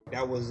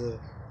that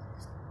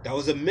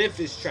was a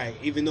Memphis track,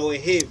 even though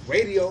it hit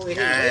radio. It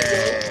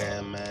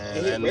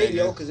hit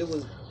radio because it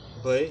was,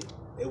 but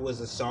it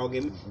was a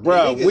song.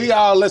 Bro, we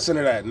all listen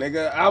to that,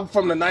 nigga. I'm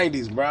from the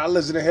 90s, bro. I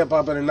listen to hip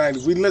hop in the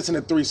 90s. We listen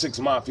to 3 6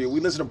 Mafia. We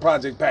listen to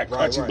Project Pack,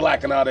 Crunchy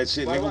Black, and all that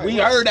shit, nigga. We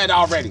heard that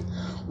already.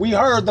 We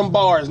heard them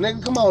bars,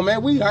 nigga. Come on,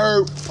 man. We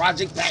heard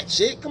Project Pack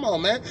shit. Come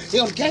on, man. He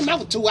only came out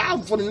with 2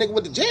 albums for the nigga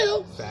with the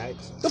jail.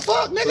 Facts. The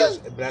fuck,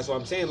 nigga? But that's what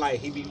I'm saying.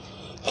 Like,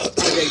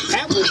 Project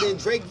Pack was in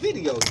Drake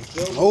videos.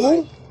 You feel me?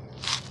 Who? Like,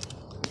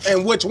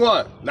 and which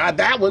one? Not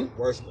that one.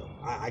 Worst.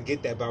 I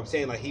get that, but I'm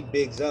saying, like, he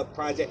bigs up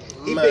Project.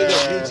 He bigs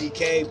up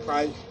UGK,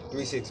 Project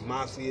 3 6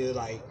 Mafia,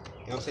 like, you know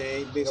what I'm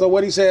saying? So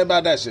what he said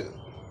about that shit?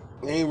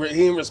 He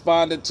ain't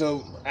responded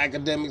to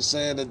academics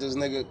saying that this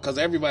nigga, because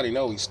everybody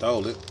know he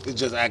stole it. It's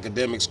just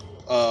academics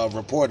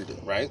reported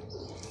it, right?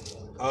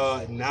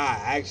 Nah,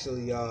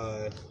 actually,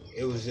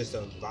 it was just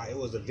a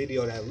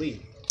video that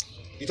leaked.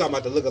 You talking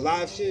about the Look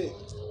Alive shit?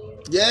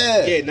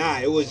 Yeah. Yeah, nah,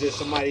 it was just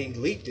somebody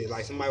leaked it.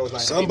 Like, somebody was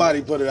like... Somebody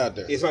hey, put it out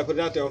there. Yeah, somebody put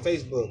it out there on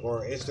Facebook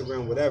or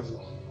Instagram, whatever.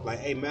 Like,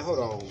 hey, man, hold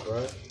on,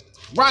 bro.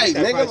 Right,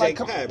 nigga. Like,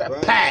 come Pat,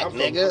 on. Pat,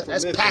 nigga.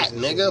 That's Pat,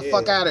 nigga.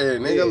 Fuck out of here,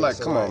 nigga. Yeah, like,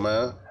 so come on,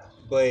 man.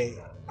 But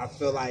I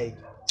feel like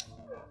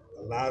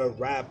a lot of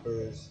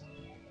rappers...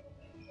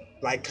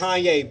 Like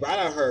Kanye, bro. I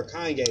done heard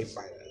Kanye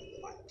fight.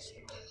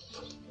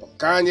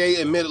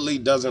 Kanye admittedly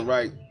doesn't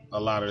write a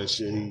lot of this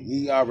shit.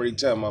 He already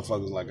tell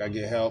motherfuckers, like, I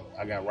get help,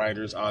 I got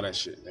writers, all that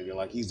shit, nigga.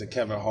 Like, he's the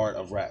Kevin Hart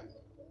of rap.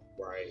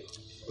 Right.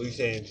 What you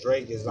saying?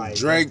 Drake is like...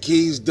 Drake,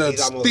 he's the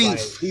thief. Like,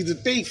 he's the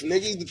thief,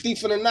 nigga. He's the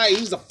thief of the night.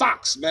 He's the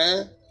fox,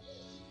 man.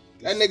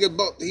 That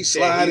nigga, he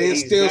slide in,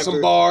 steal some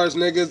bars,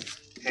 nigga.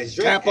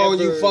 Tap on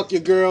you, fuck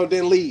your girl,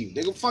 then leave.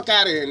 Nigga, fuck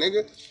out of here,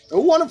 nigga.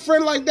 Who want a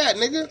friend like that,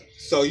 nigga?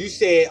 So you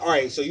said, all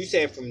right, so you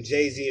said from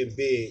Jay-Z and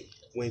Big,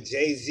 when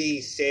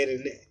Jay-Z said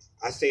it,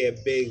 I say a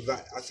big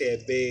verse. I say a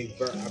big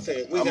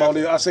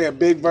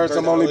verse.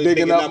 I'm only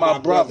bigging up my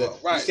brother.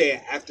 Right. You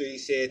said after he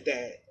said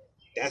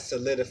that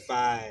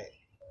solidified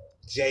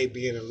Jay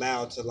being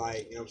allowed to,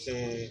 like, you know what I'm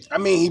saying? I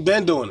mean, he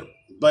been doing it,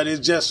 but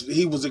it's just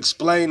he was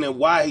explaining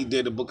why he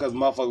did it because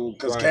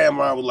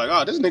Cameron was like,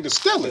 oh, this nigga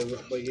stealing.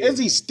 Yeah. Is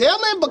he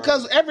stealing?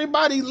 Because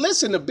everybody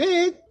listened to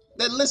Big,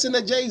 that listened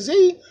to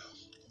Jay-Z.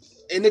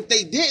 And if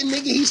they didn't,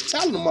 nigga, he's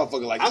telling the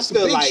motherfucker like, I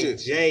feel like shit.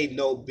 Jay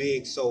know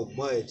Big so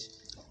much.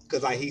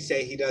 Cause like he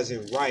said he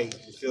doesn't write.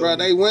 Bro,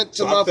 they went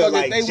to motherfuckers.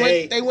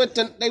 Like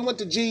they went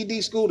to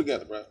GED school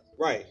together, bro.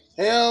 Right.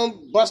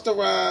 Him, Busta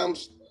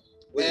Rhymes.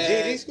 Was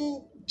GED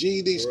school?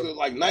 GED school,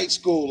 like night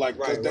school, like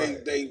because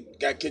they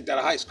got kicked out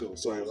of high school.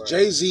 So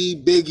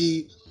Jay-Z,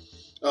 Biggie,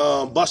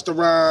 Busta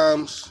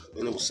Rhymes,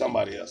 and it was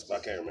somebody else, but I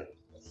can't remember.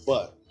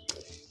 But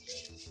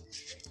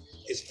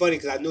it's funny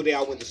because I knew they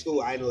all went to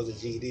school. I didn't know it was a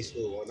GED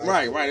school.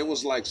 Right. It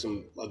was like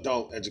some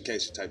adult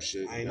education type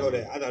shit. I didn't know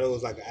that. I thought it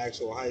was like an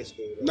actual high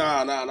school.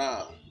 Nah. You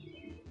know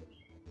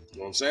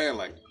what I'm saying?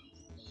 Like,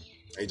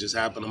 they just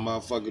happen to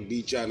motherfucker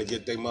be trying to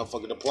get their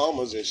motherfucking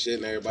diplomas and shit,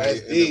 and everybody.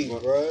 That's deep,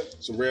 bro.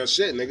 Some real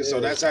shit, nigga. Yeah. So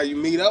that's how you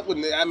meet up with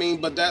it. I mean,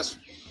 but that's.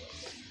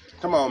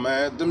 Come on,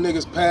 man. Them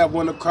niggas path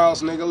went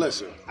across, nigga.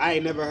 Listen. I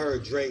ain't never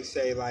heard Drake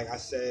say, like,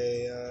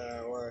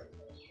 or.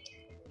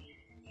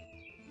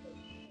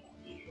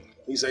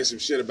 He say some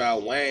shit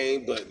about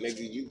Wayne, but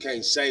nigga, you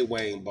can't say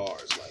Wayne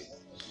bars. Like,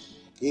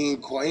 he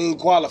ain't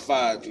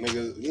qualified,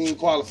 nigga. He ain't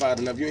qualified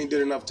enough. You ain't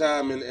did enough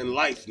time in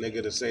life,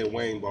 nigga, to say a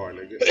Wayne bar,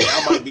 nigga.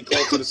 I might be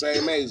close to the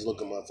same age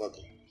looking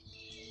motherfucker.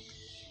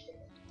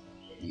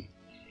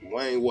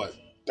 Wayne, what,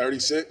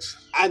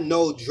 36? I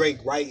know Drake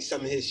writes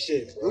some of his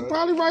shit, bro. He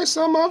probably writes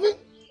some of it.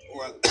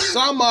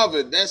 Some of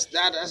it. That's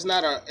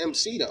not a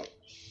MC, though.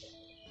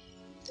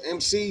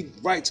 MC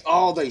writes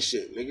all they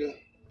shit, nigga.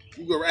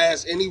 You go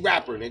ask any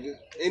rapper, nigga.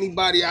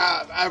 Anybody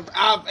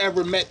I've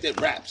ever met that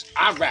raps.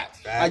 I rap.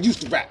 I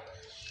used to rap.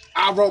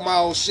 I wrote my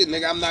own shit,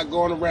 nigga. I'm not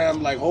going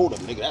around like, hold up,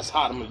 nigga. That's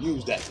hot. I'm going to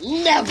use that.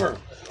 Never.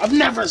 I've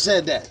never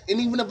said that. And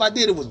even if I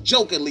did, it was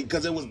jokingly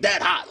because it was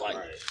that hot.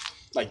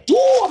 Like, dude,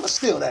 I'm going to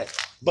steal that.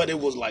 But it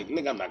was like,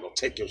 nigga, I'm not going to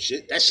take your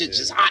shit. That shit's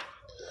just hot.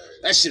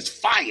 That shit's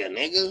fire,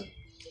 nigga.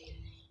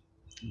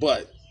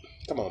 But,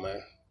 come on,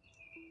 man.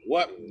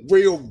 What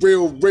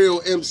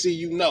real MC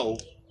you know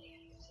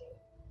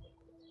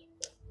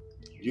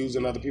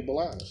using other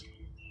people's lives?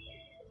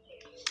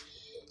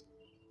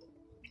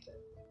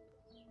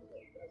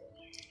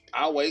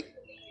 I'll wait.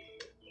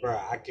 Bro,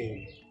 I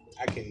can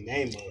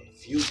name a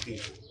few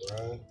people,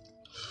 bro.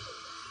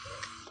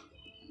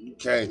 You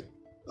can't.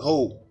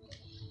 Who?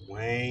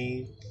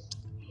 Wayne.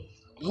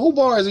 Who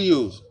bars he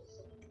use?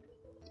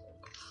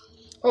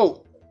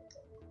 Who?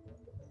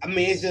 I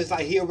mean, it's just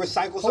like he'll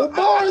recycle. Who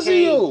bars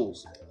he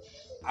use?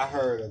 I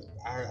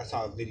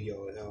saw a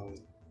video of him.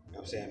 You know what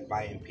I'm saying,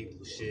 biting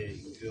people's shit.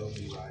 You feel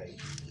me? Like,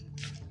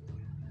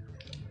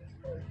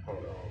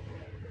 hold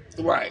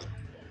on. Right.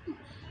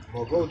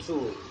 Well, go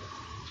to it.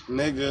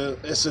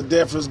 Nigga, it's a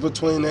difference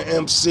between the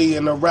MC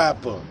and the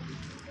rapper.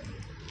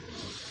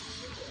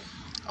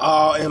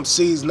 All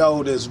MCs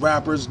know this,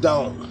 rappers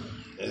don't.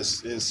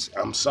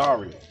 I'm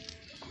sorry.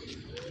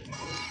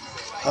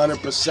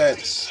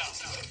 100%.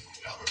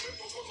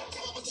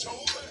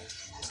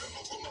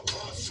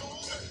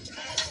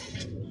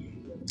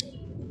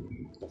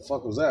 The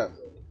fuck was that?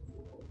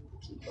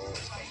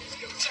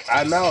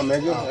 I know,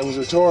 nigga. It was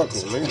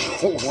rhetorical,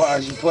 nigga. Why are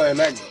you playing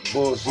that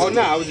bullshit? Oh,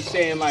 no, I was just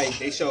saying, like,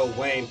 they showed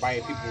Wayne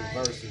fighting people's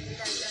verses and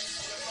shit.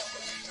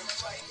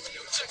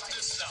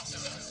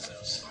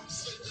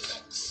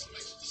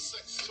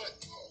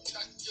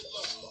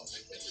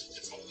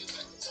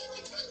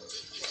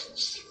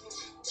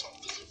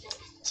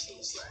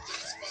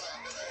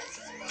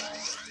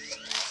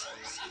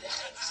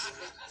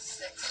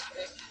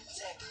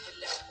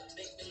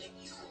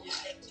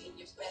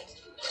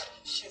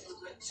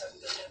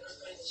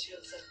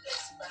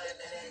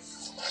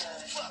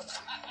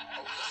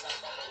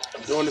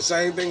 I'm doing the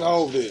same thing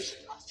Hov did.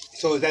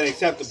 So is that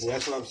acceptable?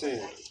 That's what I'm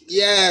saying.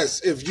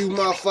 Yes, if you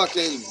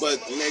motherfucking, but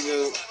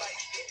nigga.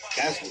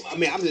 I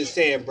mean, I'm just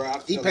saying, bro.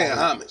 He paying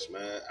homage,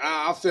 man.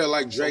 I feel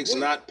like Drake's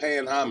not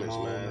paying homage,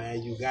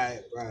 man. You got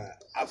it, bro.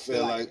 I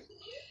feel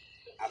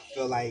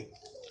like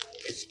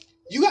it's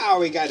you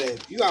already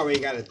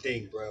gotta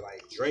think, bro.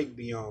 Like Drake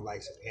be on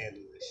like some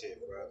handling shit,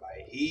 bro.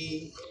 Like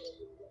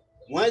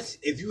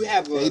if you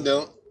have he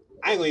don't.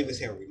 I ain't gonna even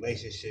say a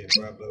relationship,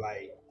 bro, but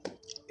like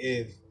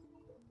if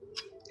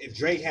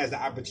Drake has the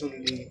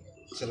opportunity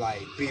to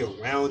like be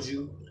around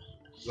you,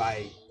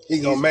 like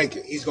he's gonna make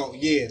it. He's gonna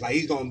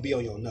be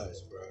on your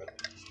nuts, bro. You know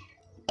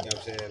what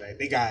I'm saying? Like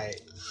they got.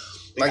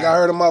 I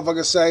heard a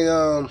motherfucker say,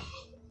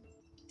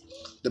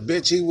 the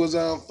bitch he was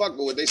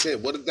fucking with. They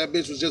said, what if that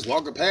bitch was just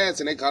walking past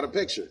and they caught a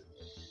picture?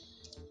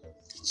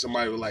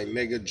 Somebody was like,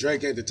 nigga,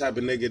 Drake ain't the type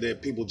of nigga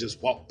that people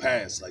just walk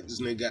past. Like this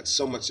nigga got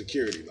so much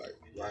security. Like,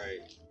 right.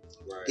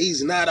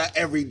 He's not a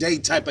everyday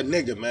type of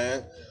nigga,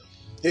 man.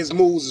 His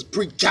moves is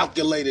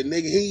pre-calculated,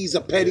 nigga. He's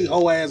a petty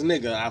hoe ass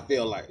nigga. I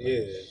feel like.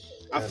 Yeah.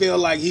 I feel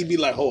like he'd be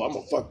like, oh, I'm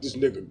gonna fuck this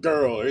nigga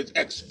girl or his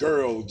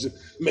ex-girl, just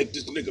make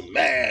this nigga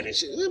mad and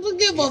shit. Don't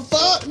give a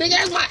fuck, nigga.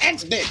 That's my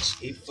ex-bitch.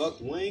 He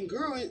fucked Wayne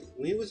girl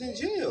when he was in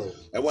jail.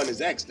 That wasn't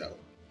his ex, though.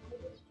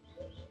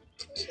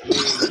 I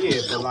mean,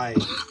 yeah, but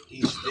like,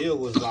 he still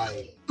was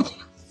like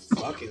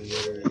fucking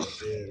with her and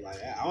shit.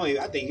 Like,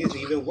 I think it's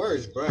even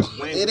worse, bro.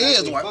 Wayne it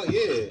is worse.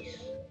 Yeah.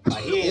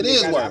 Like, he ain't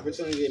got the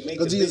opportunity to make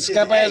the because he's a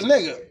scap-ass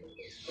nigga.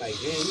 Like,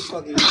 damn, you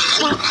fucking...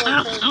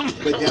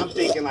 But then I'm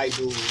thinking, like,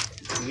 dude,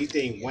 do you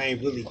think Wayne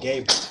really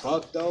gave a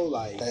fuck, though?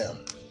 Like...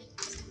 Damn.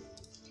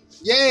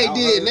 Yeah, he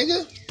did,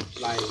 nigga.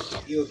 Like,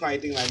 he was probably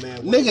thinking, like,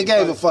 man... Nigga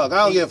gave a fuck.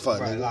 I don't give a fuck,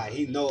 bro, nigga. Like,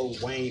 he know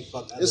Wayne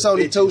fucked other It's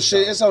only two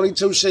shit. So. It's only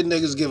two shit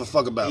niggas give a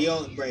fuck about.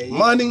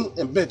 Money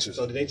and bitches.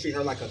 So did they treat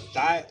her like a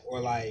thought or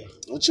like...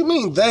 What you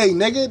mean they,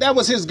 nigga? That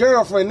was his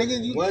girlfriend,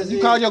 nigga.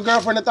 You call your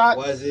girlfriend a thought?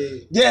 Was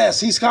it? Yes,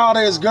 he's called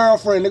her his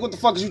girlfriend, nigga. What the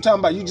fuck is you talking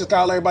about? You just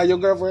call everybody your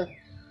girlfriend?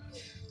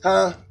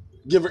 Huh?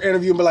 Give her an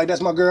interview and be like, that's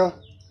my girl?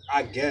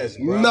 I guess,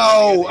 bro.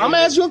 No, I'm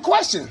asking you a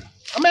question.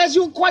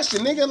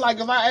 Nigga.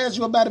 Like, if I ask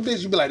you about a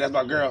bitch, you be like, that's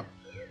my girl.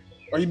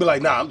 Or you be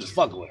like, nah, I'm just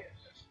fucking with her.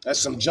 That's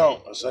some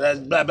junk. So that's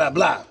blah, blah,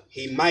 blah.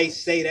 He might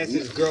say that's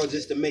his girl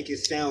just to make it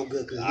sound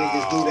good, because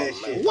niggas do that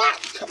shit.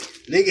 What?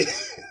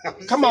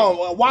 Nigga. Come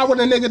on. Why would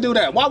a nigga do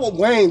that? Why would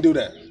Wayne do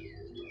that?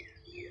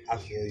 I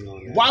feel you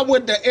on that. Why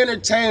would the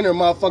entertainer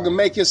motherfucker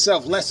make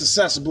himself less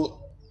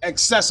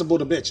accessible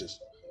to bitches?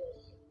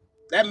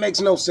 That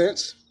makes no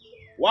sense.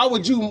 Why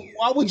would you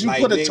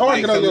like put a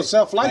target on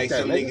yourself like that?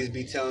 Some niggas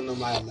be telling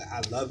them I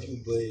love you,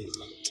 but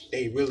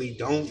they really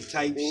don't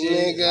type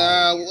shit.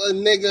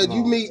 Nigga,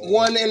 you meet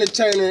one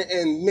entertainer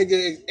and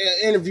nigga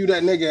interview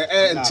that nigga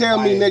and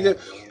tell me, nigga,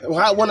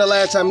 when the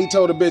last time he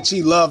told a bitch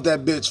he loved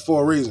that bitch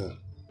for a reason?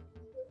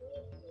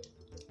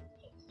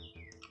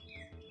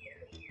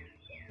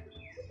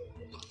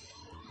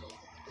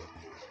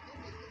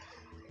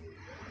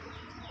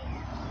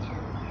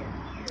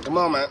 Come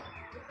on, man.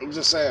 I'm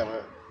just saying,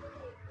 man.